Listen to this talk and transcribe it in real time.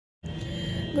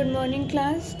Good morning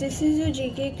class, this is your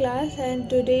GK class and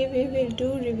today we will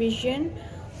do revision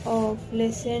of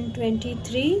lesson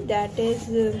 23, that is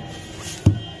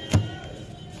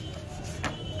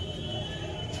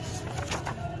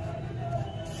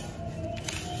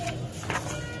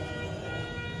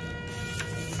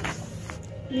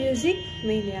Music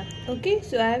Mania. Okay,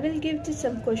 so I will give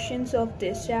some questions of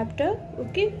this chapter.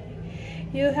 Okay,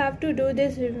 you have to do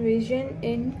this revision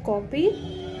in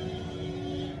copy.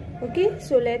 Okay,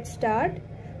 so let's start.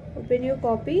 Open your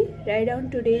copy, write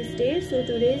down today's date. So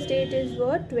today's date is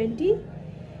what?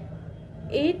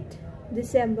 28th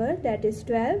December, that is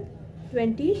 12,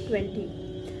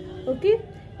 2020. Okay,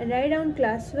 and write down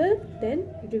classwork, then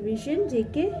revision,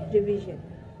 GK revision.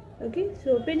 Okay,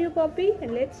 so open your copy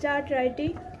and let's start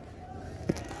writing.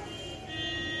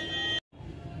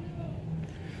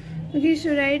 Okay,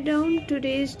 so write down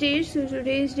today's date. So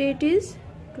today's date is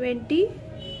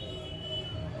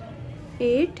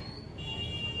 28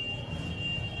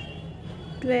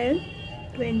 12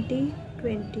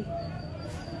 2020.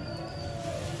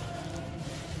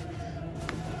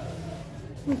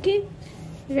 Okay,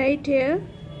 write here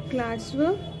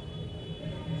classwork,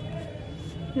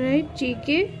 write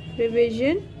GK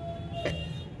revision.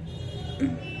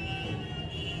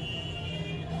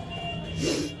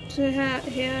 So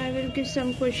here I will give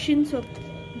some questions of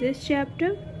this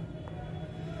chapter.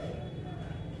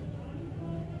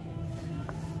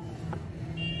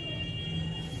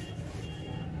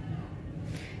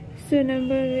 So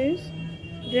number is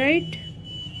write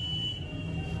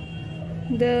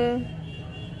the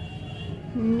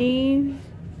name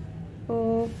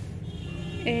of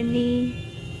any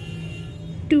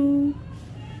two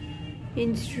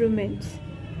instruments.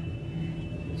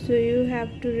 So you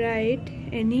have to write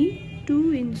any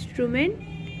two instruments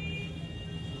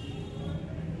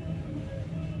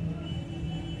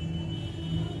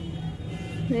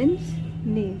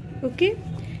name. Okay,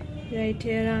 write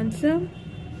here answer.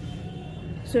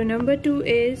 So number 2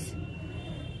 is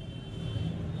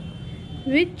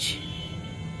which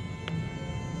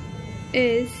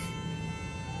is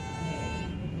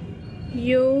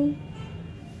your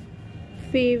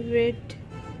favorite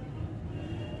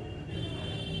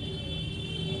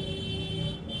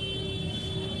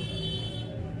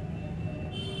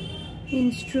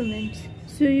instruments.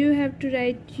 So you have to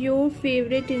write your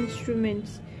favorite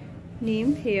instruments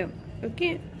name here.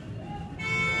 Okay,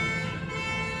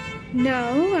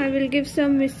 now I will give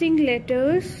some missing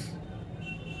letters.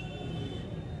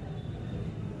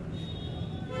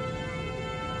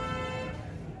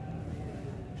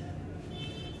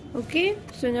 Okay,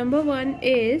 so number 1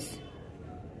 is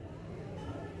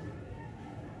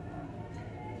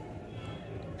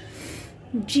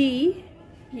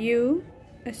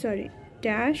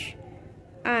dash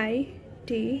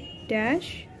IT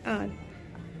dash R.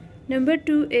 Number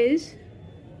 2 is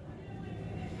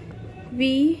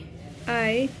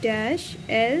VI dash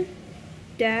L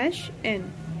dash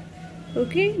N.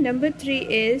 Okay, number 3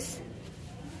 is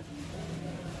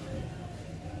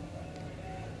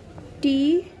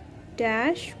T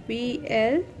dash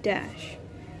BL dash.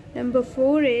 Number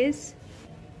 4 is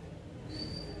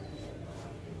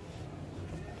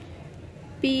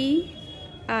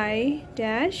PI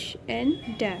dash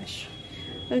N dash.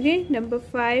 Okay, number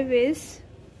 5 is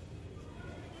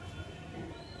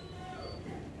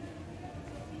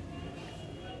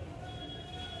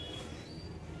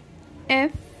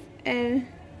FL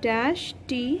dash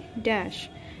T dash.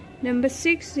 Number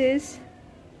 6 is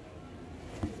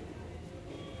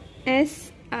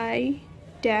SI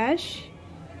dash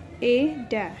A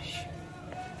dash.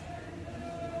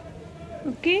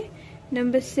 Okay,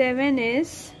 number 7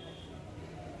 is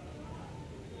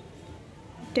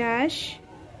dash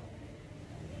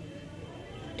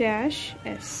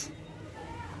S.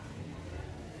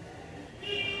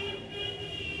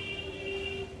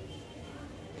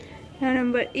 Now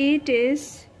number 8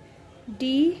 is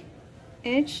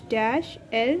DH dash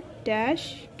L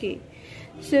dash K.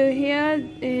 So here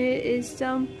is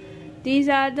some, these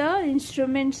are the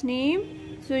instruments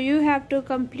name. So you have to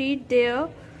complete their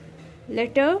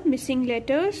missing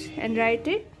letters and write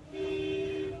it.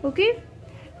 Okay,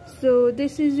 so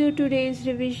this is your today's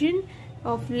revision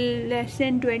of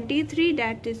lesson 23,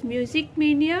 that is Music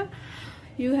Mania.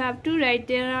 You have to write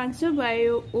their answer by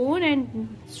your own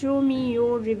and show me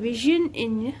your revision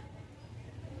in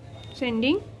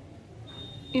sending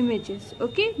images.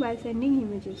 Okay, by sending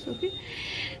images. Okay,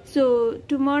 so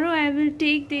tomorrow I will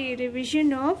take the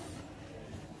revision of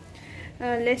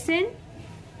lesson,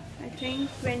 I think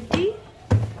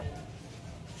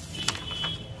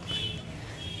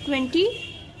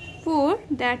 24,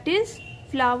 that is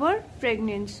flower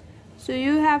fragrance. So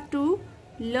you have to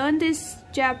learn this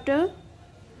chapter.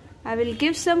 I will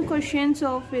give some questions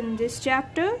of in this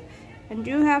chapter and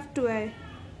you have to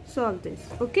solve this.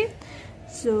 Okay,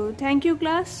 so thank you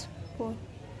class for